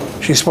has.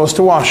 She's supposed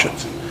to wash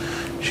it.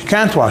 She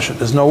can't wash it.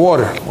 There's no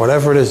water.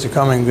 Whatever it is, you're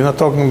not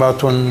talking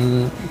about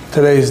when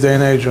today's day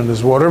and age when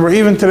there's water. But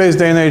even today's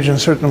day and age in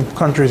certain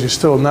countries, you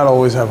still not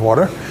always have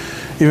water.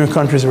 Even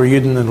countries where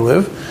Yidden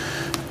live,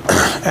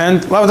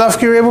 and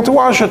lavdafki you're able to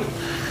wash it.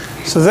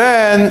 So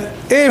then,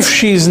 if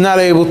she's not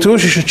able to,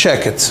 she should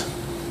check it.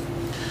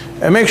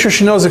 And make sure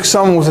she knows the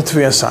ksamim with a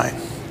tviyas sign.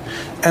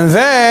 And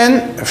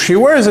then, if she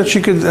wears it, she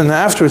could, and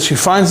afterwards she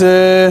finds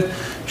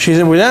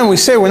then we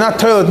say we're not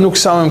toilet nu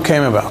ksamim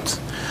came about.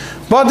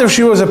 But if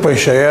she was a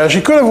pesheya,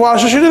 she could have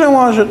washed it, she didn't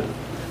wash it.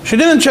 She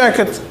didn't check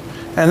it.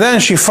 And then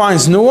she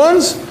finds new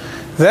ones,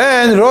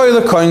 then roy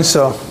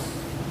lekoinsa.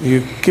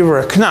 You give her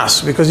a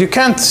knas, because you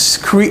can't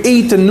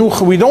create a new,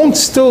 we don't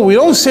say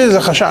there's a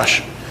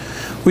chashash.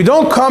 We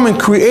don't come and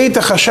create a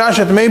chashash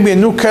that maybe a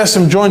new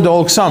kesem joined the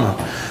whole ksamim.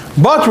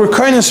 But we're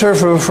kindness her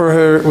for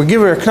her, we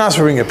give her a knas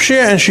for being a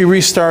pshia, and she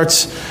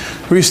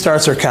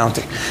restarts her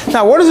counting.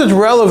 Now, what is it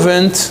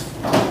relevant,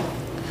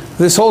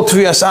 this whole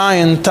tviyas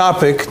ayin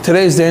topic,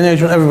 today's day and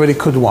age when everybody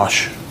could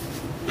wash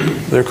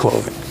their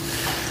clothing?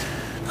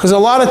 Because a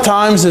lot of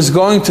times there's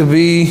going to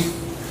be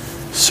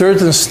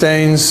certain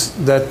stains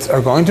that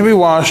are going to be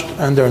washed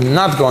and they're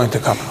not going to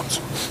come out.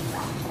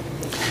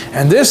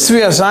 And this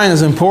tliya sign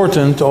is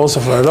important also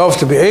for Rav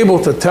to be able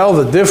to tell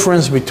the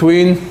difference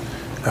between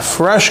a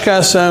fresh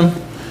kesem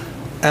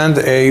and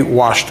a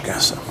washed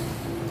kesem.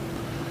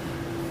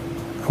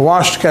 A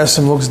washed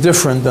kesem looks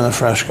different than a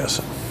fresh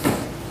kesem.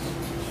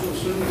 So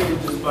shouldn't they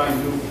just buy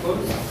new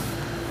clothes?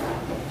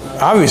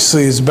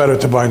 Obviously, it's better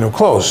to buy new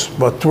clothes,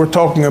 but we're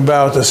talking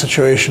about a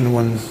situation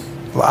when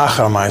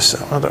la'achar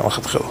ma'isa, not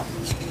l'chatchila.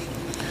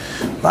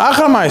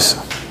 La'achar ma'isa,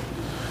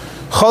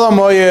 chol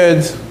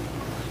ha'moyed.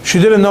 She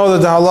didn't know that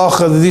the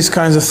halacha, that these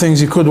kinds of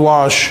things you could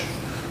wash,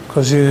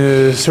 because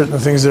certain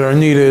things that are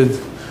needed,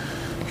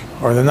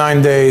 or the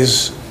 9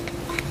 days.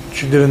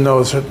 She didn't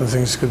know certain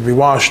things could be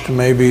washed.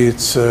 Maybe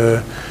it's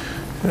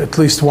at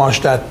least wash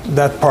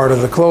that part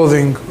of the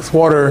clothing with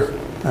water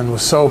and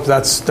with soap.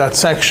 That's that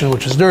section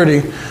which is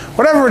dirty.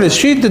 Whatever it is,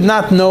 she did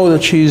not know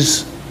that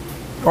she's,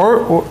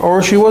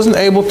 or she wasn't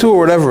able to, or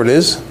whatever it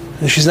is,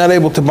 and she's not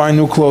able to buy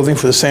new clothing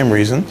for the same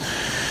reason.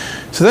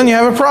 So then you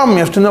have a problem.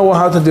 You have to know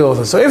how to deal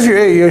with it. So if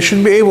you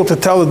should be able to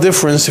tell the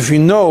difference. If you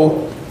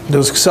know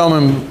there's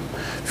ksamim,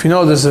 if you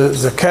know there's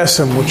a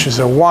kesem which is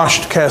a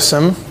washed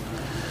kesem,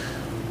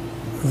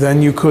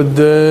 then you could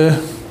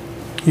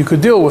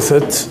deal with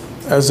it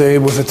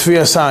with a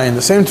tviya sign.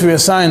 The same tviya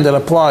sign that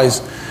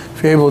applies.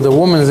 If you're able, the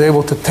woman is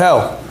able to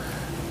tell,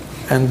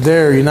 and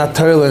there you're not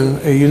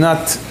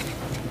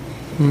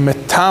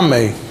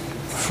metame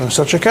from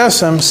such a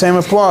kesem. Same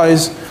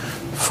applies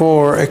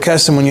for a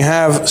kesem when you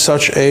have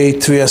such a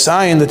tviya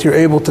sign that you're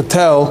able to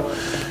tell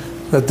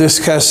that this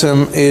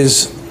kesem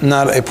is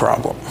not a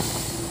problem.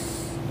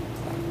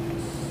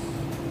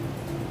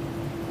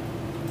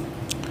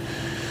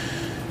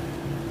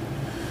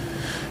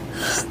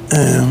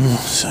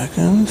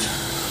 Second.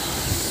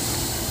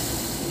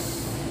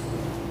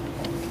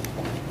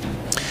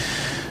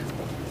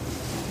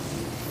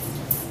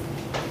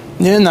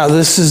 Yeah, now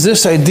this is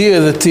this idea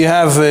that you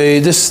have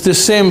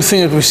this same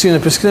thing that we see in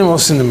the Pesachim,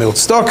 also in the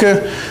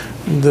Miltzdaka.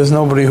 There's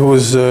nobody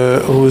who's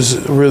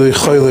really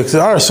chaylik.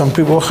 There are some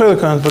people who are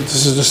chaylik on it, but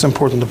this is just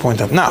important to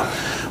point out. Now,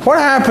 what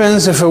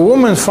happens if a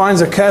woman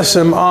finds a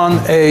kesem on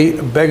a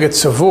beget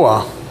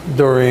savua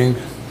during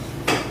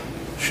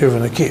Shiva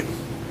Naqiyim?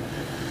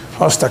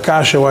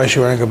 Ostakasha, why is she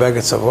wearing a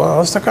beget savua?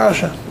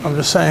 Ostakasha. I'm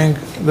just saying,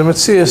 the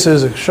Metziah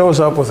says it shows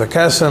up with a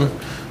kesem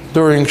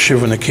during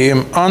Shiva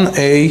Naqiyim on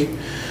a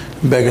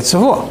beget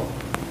savua.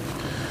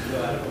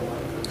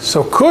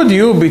 So could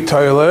you be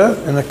toile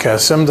in a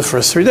kesem the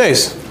first 3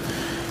 days?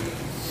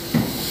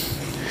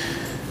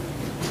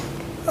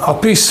 Al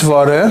pi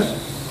svare,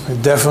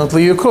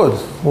 definitely you could.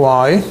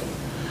 Why?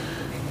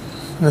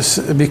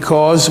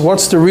 Because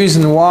what's the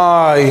reason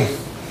why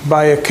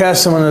by a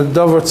kesem and a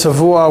davar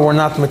tzavua we're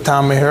not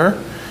metame her?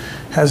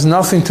 Has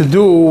nothing to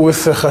do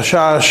with the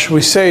chashash.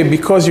 We say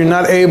because you're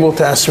not able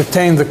to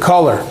ascertain the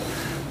color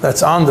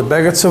that's on the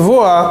beget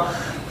tzavua,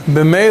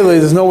 b'meili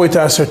there's no way to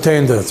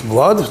ascertain that it's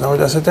blood. There's no way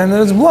to ascertain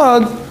that it's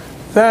blood.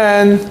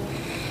 Then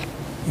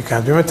you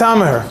can't be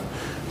metame her.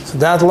 So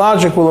that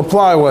logic will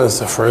apply whether it's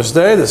the first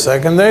day, the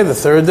second day, the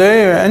third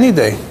day, or any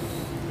day.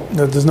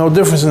 That there's no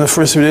difference in the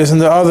first 3 days and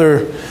the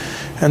other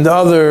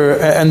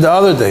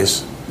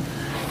days.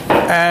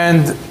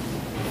 And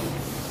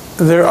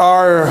there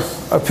are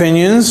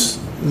opinions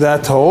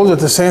that hold that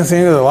the same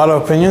thing. There are a lot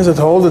of opinions that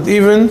hold that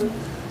even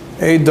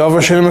a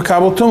davar shel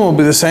mekabel tumah will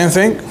be the same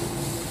thing.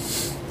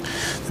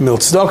 The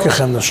Miltzdaka,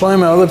 the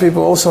Shloim, other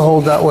people also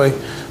hold that way.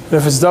 That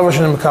if it's davar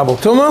shel mekabel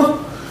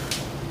tumah,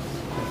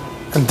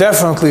 and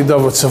definitely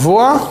davar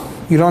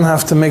tzavua, you don't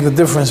have to make the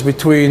difference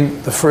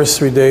between the first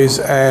 3 days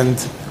and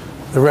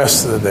the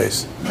rest of the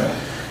days.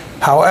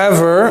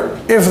 However,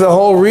 if the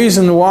whole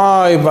reason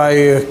why by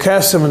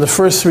kesem in the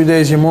first 3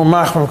 days you're more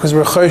machmer because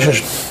we're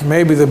choshesh,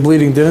 maybe the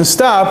bleeding didn't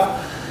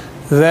stop,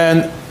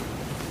 then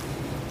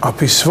a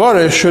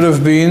pisvare should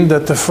have been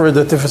that if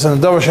it's an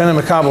davar she'eino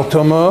mekabel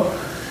tumah,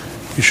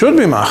 you should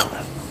be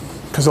machmer,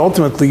 because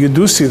ultimately you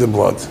do see the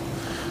blood.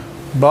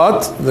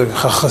 But the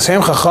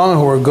same chachamim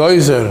who were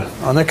geyser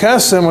on the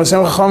kesem, or the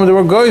same chachamim who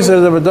were geyser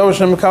that were davar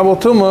she'eino mekabel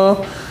tumah,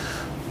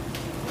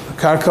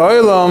 karka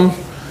olam,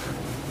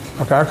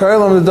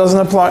 that doesn't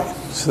apply.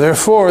 So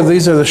therefore,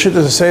 these are the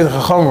shittas that say the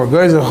chachamim were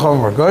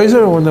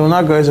geyser, when they were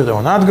not geyser,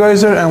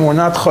 and we're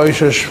not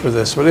choishesh for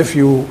this. But if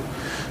you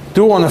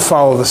do want to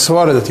follow the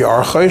svara that you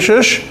are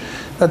choishesh,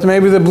 that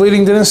maybe the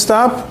bleeding didn't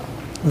stop,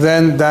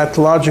 then that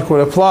logic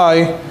would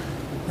apply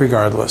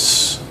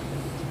regardless.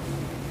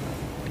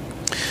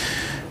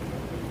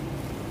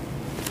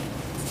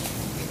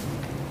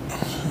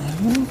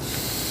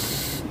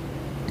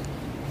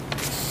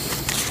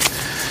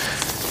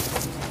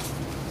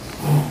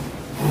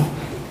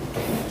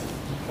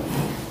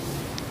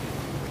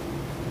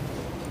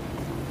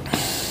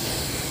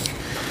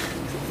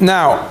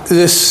 Now, now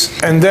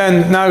we're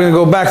going to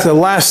go back to the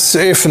last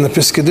Sa'if in the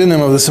Piskadinim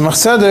of the Tzemach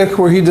Tzedek,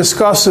 where he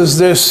discusses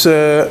this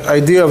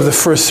idea of the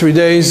first 3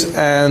 days,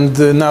 and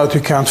now to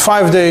count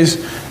 5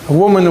 days. A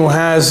woman who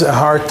has a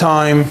hard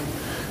time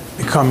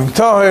becoming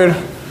tahir,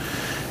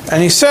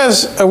 and he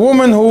says a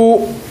woman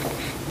who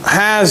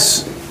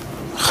has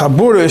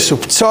chaburis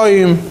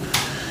uptsoyim,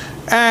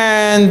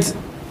 and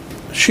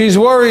she's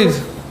worried.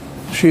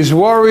 She's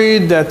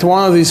worried that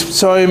one of these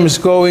psoim is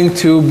going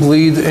to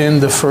bleed in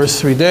the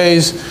first 3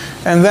 days,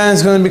 and then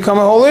it's going to become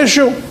a whole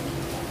issue.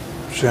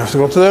 She has to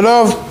go to the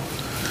Rav.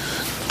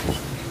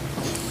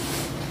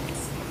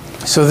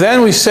 So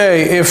then we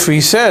say, if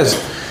he says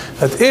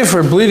that if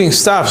her bleeding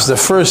stops the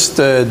first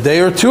day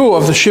or two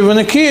of the Shiva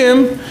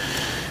Naqiyim,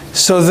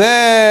 so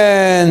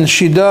then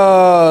she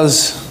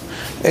does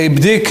a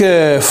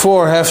bdika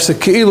for hefsek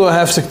keilu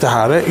hefsek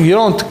tahara. You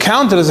don't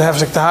count it as a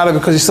hefsek tahara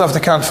because you still have to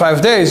count 5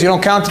 days. You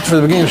don't count it for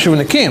the beginning of Shiva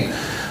Naqiyim.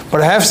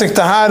 But a hefsek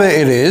tahara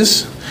it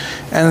is.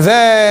 And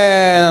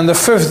then on the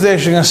 5th day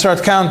she's going to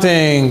start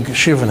counting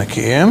Shiva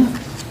Naqiyim.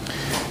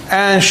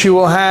 And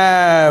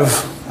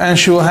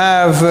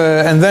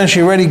then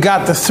she already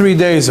got the 3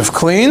 days of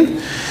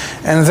clean.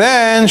 And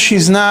then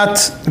she's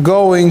not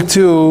going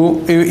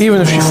to, even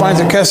if she finds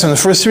a kesem in the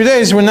first 3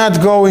 days, we're not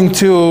going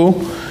to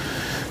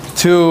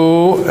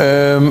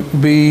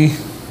be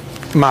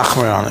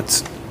machmer on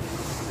it.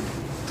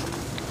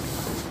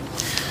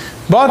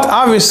 But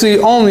obviously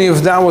only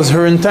if that was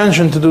her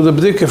intention to do the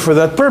bdika for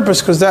that purpose,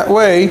 because that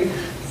way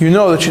you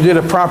know that she did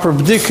a proper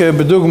bdika,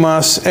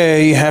 bedugmas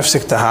a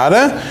hefsek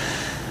tahara.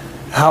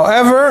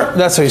 However,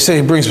 that's how you say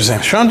he brings the same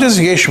shantis,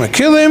 yesh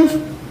mekilim,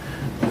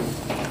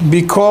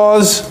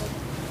 because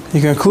he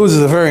concludes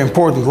with a very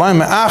important line,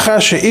 me'acha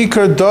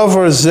she'ikar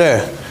dover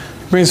zeh,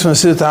 brings from the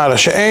Siddur Tahara,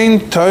 she'ein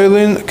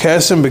toilin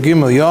kesem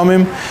begimel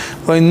yomim,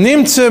 lo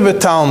nimtze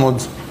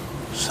betalmud.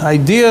 This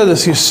idea,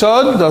 this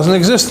yisod, doesn't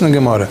exist in the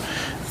Gemara.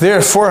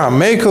 Therefore,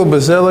 hamekel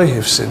bezelei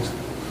hifsid.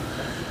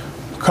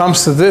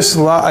 Comes to this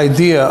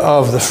idea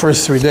of the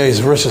first 3 days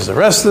versus the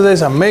rest of the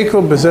days,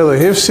 hamekel bezelei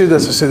hifsid,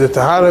 that's the Siddur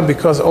Tahara,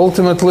 because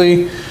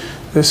ultimately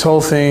this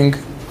whole thing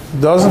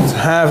doesn't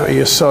have a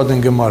yisod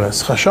in Gemara.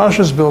 It's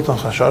chashashas built on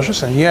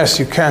chashashas, and yes,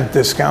 you can't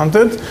discount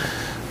it,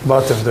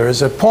 but if there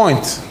is a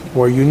point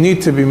where you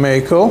need to be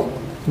mekel,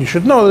 you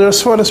should know that there's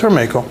svaras for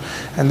mekel.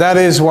 And that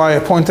is why I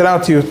pointed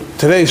out to you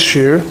today's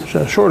shir,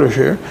 shorter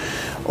shir,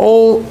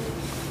 all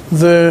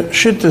the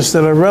shittas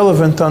that are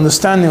relevant to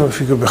understanding if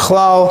you could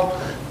bechlal,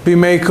 be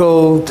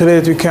mekel, today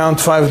that we count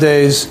 5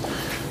 days,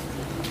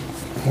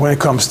 when it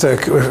comes to,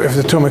 if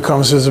the tumah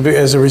comes as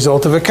a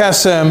result of a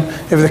kesem,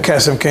 if the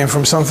kesem came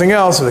from something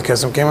else, if the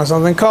kesem came from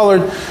something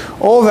colored,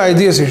 all the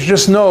ideas, you should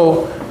just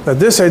know that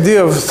this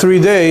idea of 3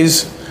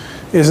 days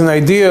is an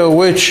idea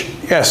which,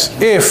 yes,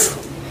 if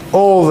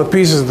all the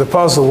pieces of the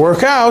puzzle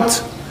work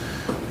out,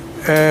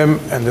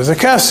 and there's a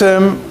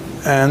kesem,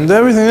 and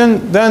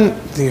everything, then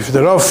if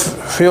the Rav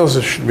feels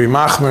it should be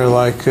machmer,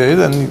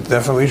 then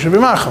definitely should be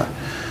machmer.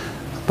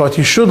 But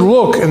you should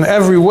look in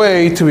every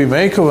way to be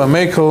mekel,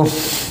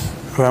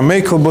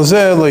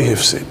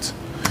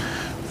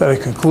 that I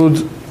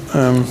conclude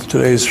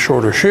today's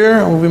shorter shir,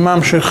 and we'll be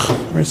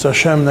mamshich Mitzvah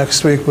Hashem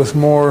next week with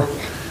more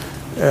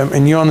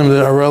inyonim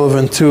that are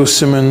relevant to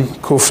Siman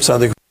Kuf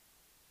Tzadik.